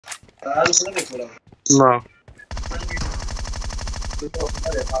No.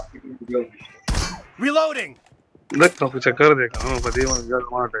 Reloading. देखता हूँ कुछ कर देगा हाँ बड़ी वाली जगह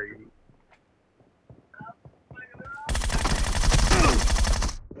मार देगी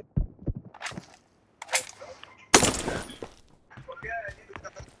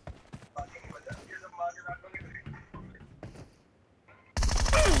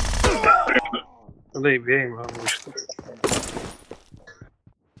नहीं bien man gusto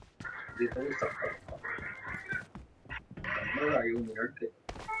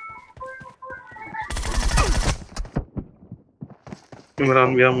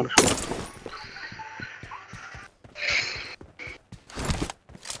Imran भी हम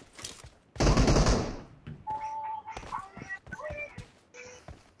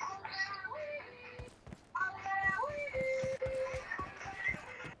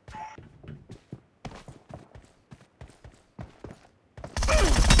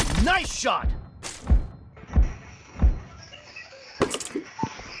Nice shot.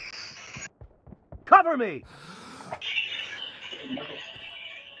 Cover me.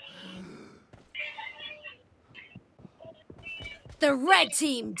 The red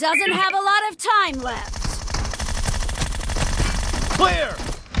team doesn't have a lot of time left. Clear.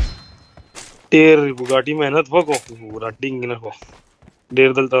 तेर बुगाटी मेहनत वको राटिंग ना को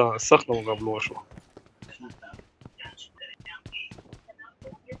देर दलता सख्त मुकाबला show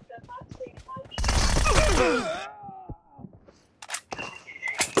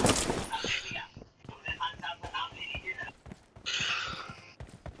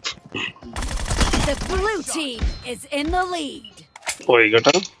The blue team is in the lead. ओए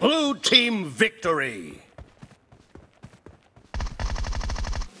गटा Blue team victory.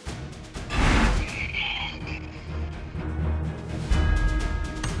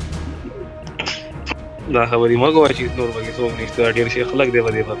 لا خبري ما قوي شيء نور بقي سوق نيشتو أدير شيء خلق ده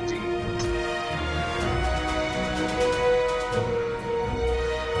بدي بقى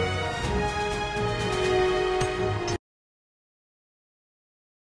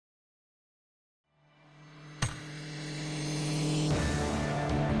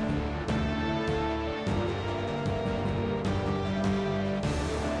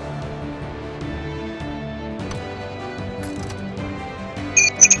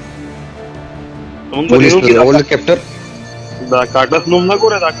Old captor. Da काटस नुम ना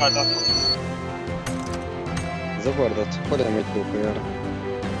कोरे दा काटस जबरदस्त खुद हमें तो यार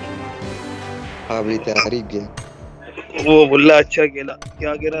हाबरी तैयारी गया वो बुल्ला अच्छा खेला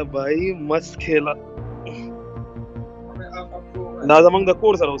क्या कह रहा भाई मस्त खेला ना जमंग द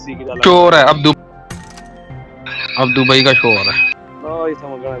कोर्स है उसी की डाला शोर है अब दुबई का शोर है ना ये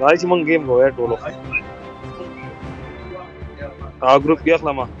समझ गया राइस मंग गेम को है टोलो आ ग्रुप किया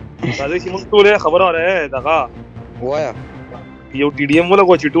खलामा राइस मंग टोले खबर आ रहा है दगा वाया ये टीडीएम वाला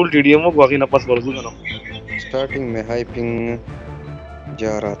को चिटूल टीडीएम को आगे ना पास कर दूंगा ना स्टार्टिंग में हाई पिंग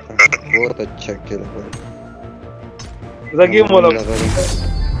जा रहा था बहुत अच्छा खेला गेम वाला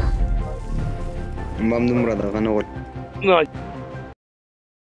ममनून रहा था ना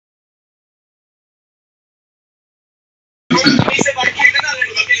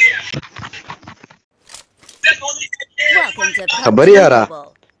खबर यारा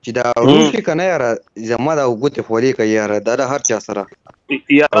چې دا روس کې کنه یاره زما دا وګته فوري کوي یاره دا هر چا سره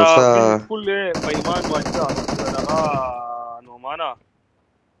یاره بالکل پیمان واجدا دا نو معنا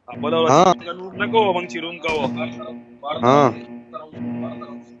خپل ورته نکو مونږ چیرون کاو ها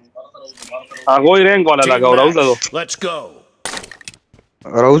هغه رینګ والا لگاو راوزو Let's go.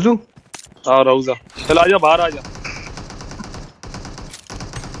 راوزو हाँ राउजा चल आजा बाहर आजा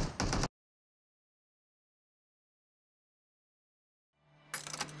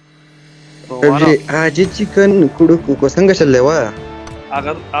आज चिकन कुडुकु को संग चल लेवा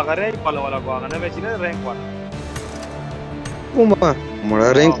अगर रैंक वाला को आना बेची ना रैंक वाला उमा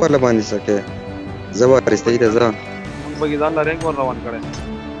मोड़ा रैंक वाला बांध सके जबरदस्त है जा बगी जान ला रैंक वाला रवान करे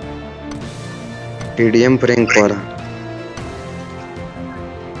टीडीएम रैंक वाला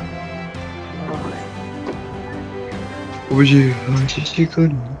ओए आज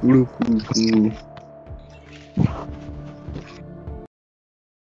chicken कुडुकु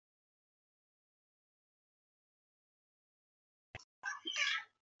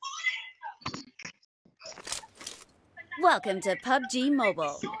Welcome to PUBG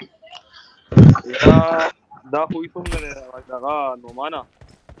Mobile. Da कोई तुम ने लगा नोमाना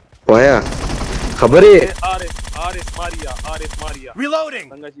वाया खबर है आरिफ मारिया Reloading.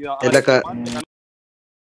 संगा जी